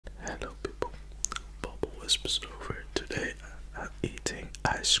was over. Today I'm eating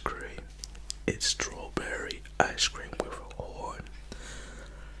ice cream. It's strawberry ice cream with a horn.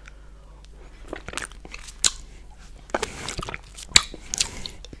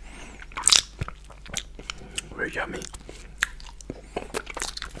 Very yummy.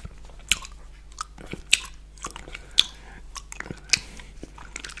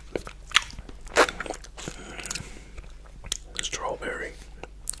 Strawberry.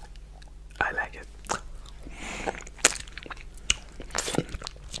 I like it.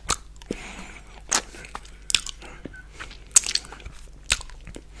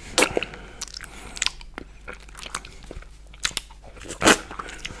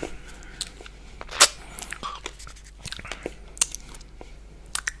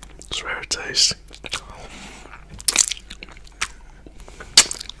 It's very tasty.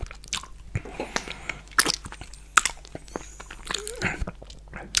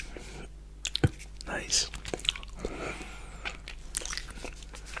 Nice.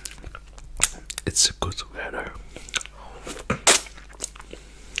 It's a good weather.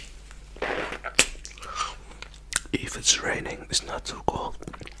 If it's raining, it's not too cold,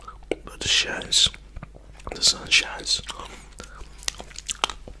 but the sun shines.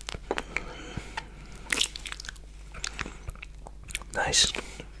 Nice,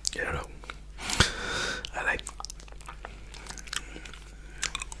 you know. I like.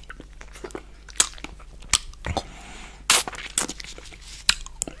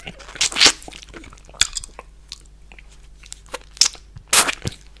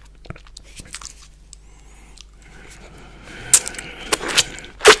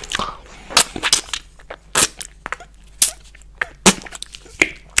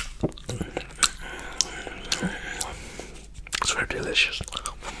 It's very delicious.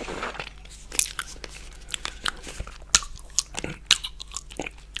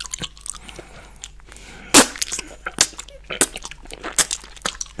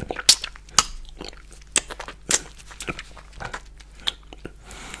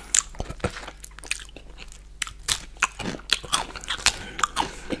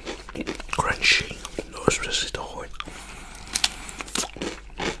 Crunchy, no especially the horn.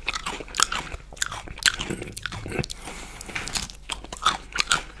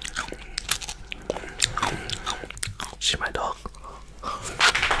 See my dog.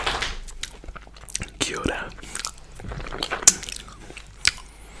 Cute, huh?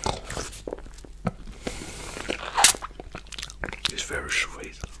 He's very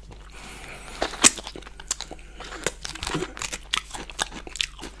sweet.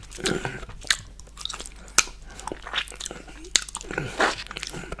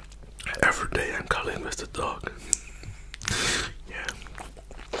 Every day I'm cuddling with the dog. Yeah.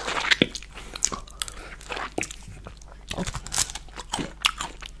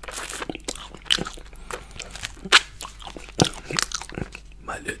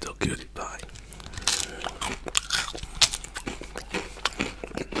 My little cutie pie.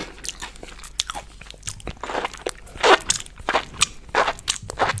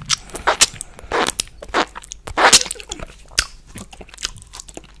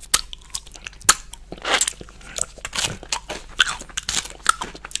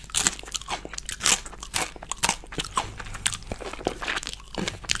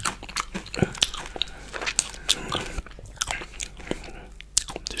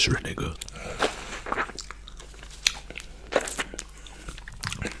 It's really good.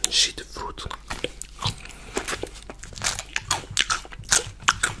 See the fruit.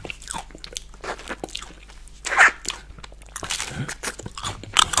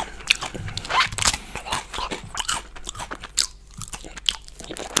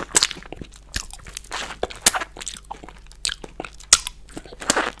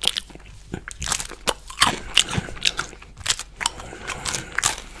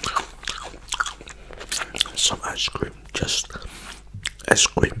 Some ice cream, just ice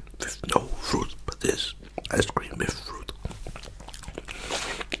cream with no fruit, but this ice cream with fruit.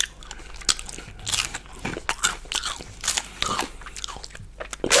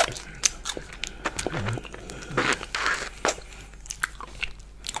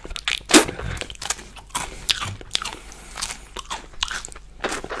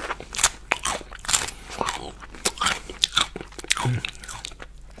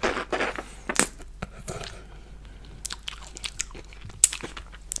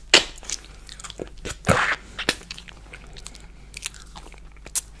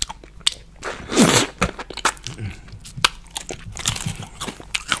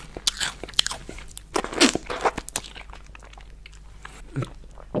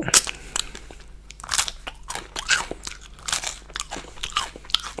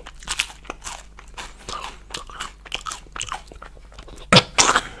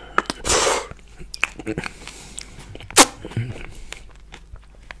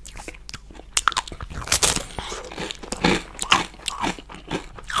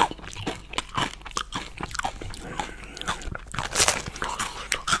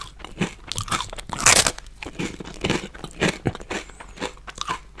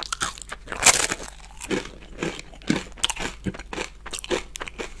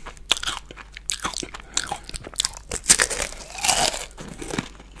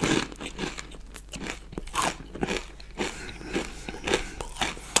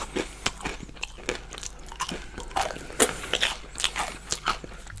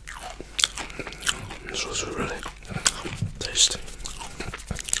 This was really tasty.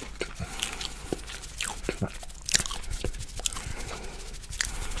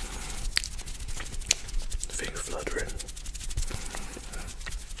 Think Fluttering.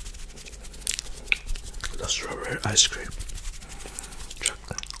 The strawberry ice cream.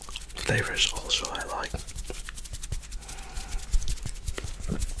 Chocolate flavors also I like.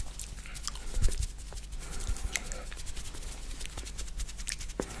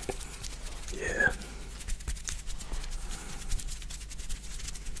 Yeah.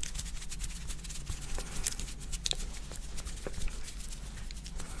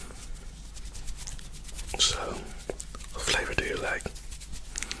 So, what flavor do you like?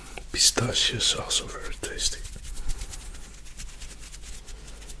 Pistachio is also very tasty.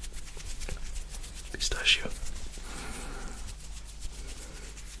 Pistachio.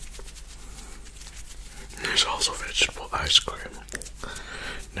 There's also vegetable ice cream.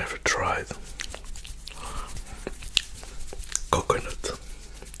 Never tried.